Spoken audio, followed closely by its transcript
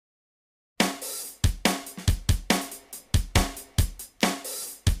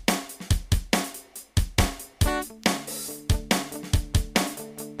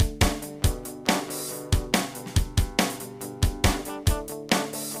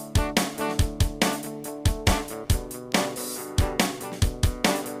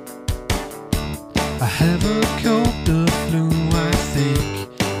have a cold or flu, I think.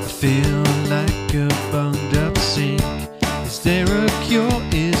 I feel like a bunged up sink. Is there a cure?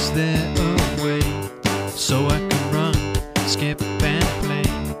 Is there a way? So I can run, skip and play.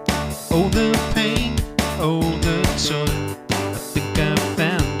 Oh, the pain, oh, the toil. I think I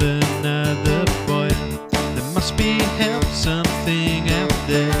found another boy. There must be help, something out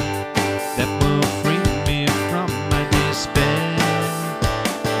there that will free me from my despair.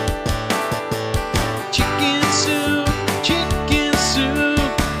 Chicken soup, chicken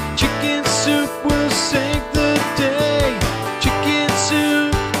soup, chicken soup will save the day. Chicken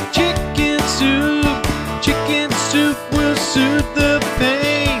soup, chicken soup, chicken soup will soothe the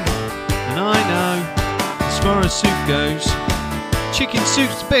pain. And I know, as far as soup goes, chicken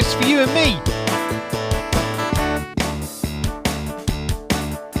soup's the best for you and me.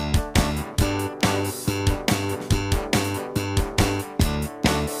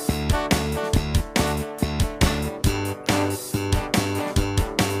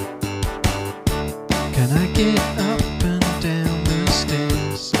 Can I get up and down the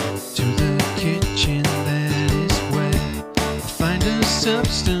stairs to the kitchen? That is where I find a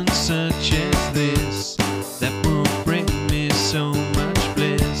substance such as this that will bring me so much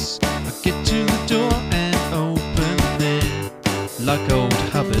bliss. I get to the door and open there. Like old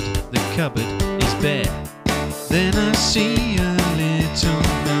Hubbard, the cupboard is bare. Then I see a little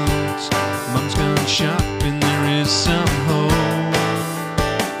note. Mum's gone shopping, there is some hope.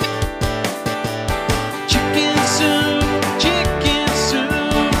 Chicken soup, chicken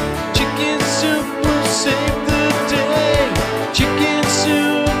soup, chicken soup will save the day. Chicken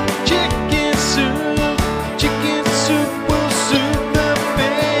soup, chicken soup, chicken soup will soothe the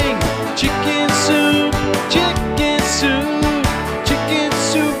pain. Chicken soup, chicken soup, chicken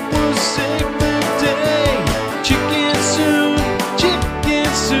soup will save the day. Chicken soup, chicken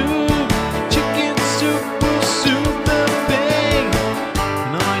soup, chicken soup will soothe the pain.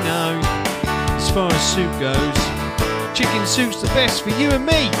 And I know, as far as soup goes, chicken soup's the best for you and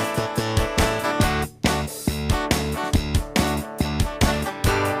me.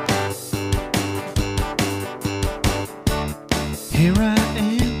 Here I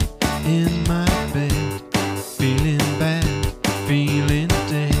am in my bed, feeling bad, feeling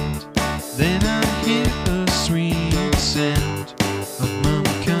dead. Then I hear a sweet sound of Mum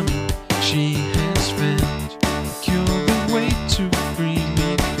coming. She has found a cure, the way to free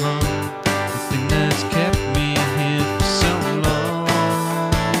me from the thing that's kept me here for so long.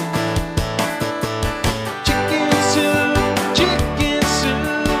 Chicken soup, chicken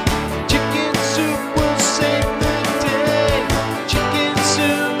soup, chicken soup will save the day. Chicken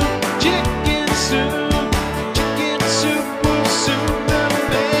soup, chicken soup, chicken soup will soothe the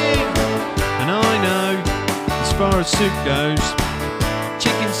pain. And I know, as far as soup goes,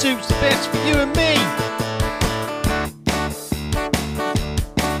 chicken soup's the best for you and me.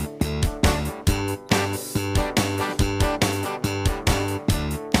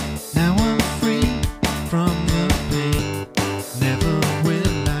 Now I'm free from the pain. Never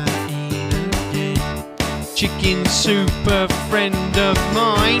will I eat again. Chicken soup, a friend of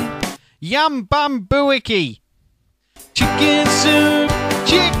mine. Yum bum booicky. Chicken soup,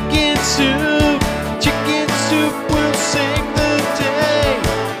 chicken soup, chicken soup will save the day.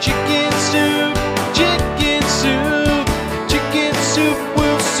 Chicken soup, chicken soup, chicken soup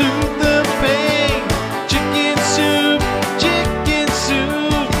will soothe the pain. Chicken soup, chicken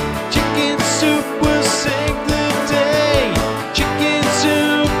soup, chicken soup will save the day. Chicken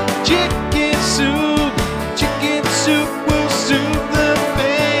soup, chicken soup, chicken soup will soothe the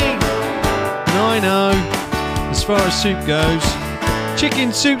pain. And I know, as far as soup goes,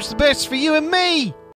 chicken soup's the best for you and me.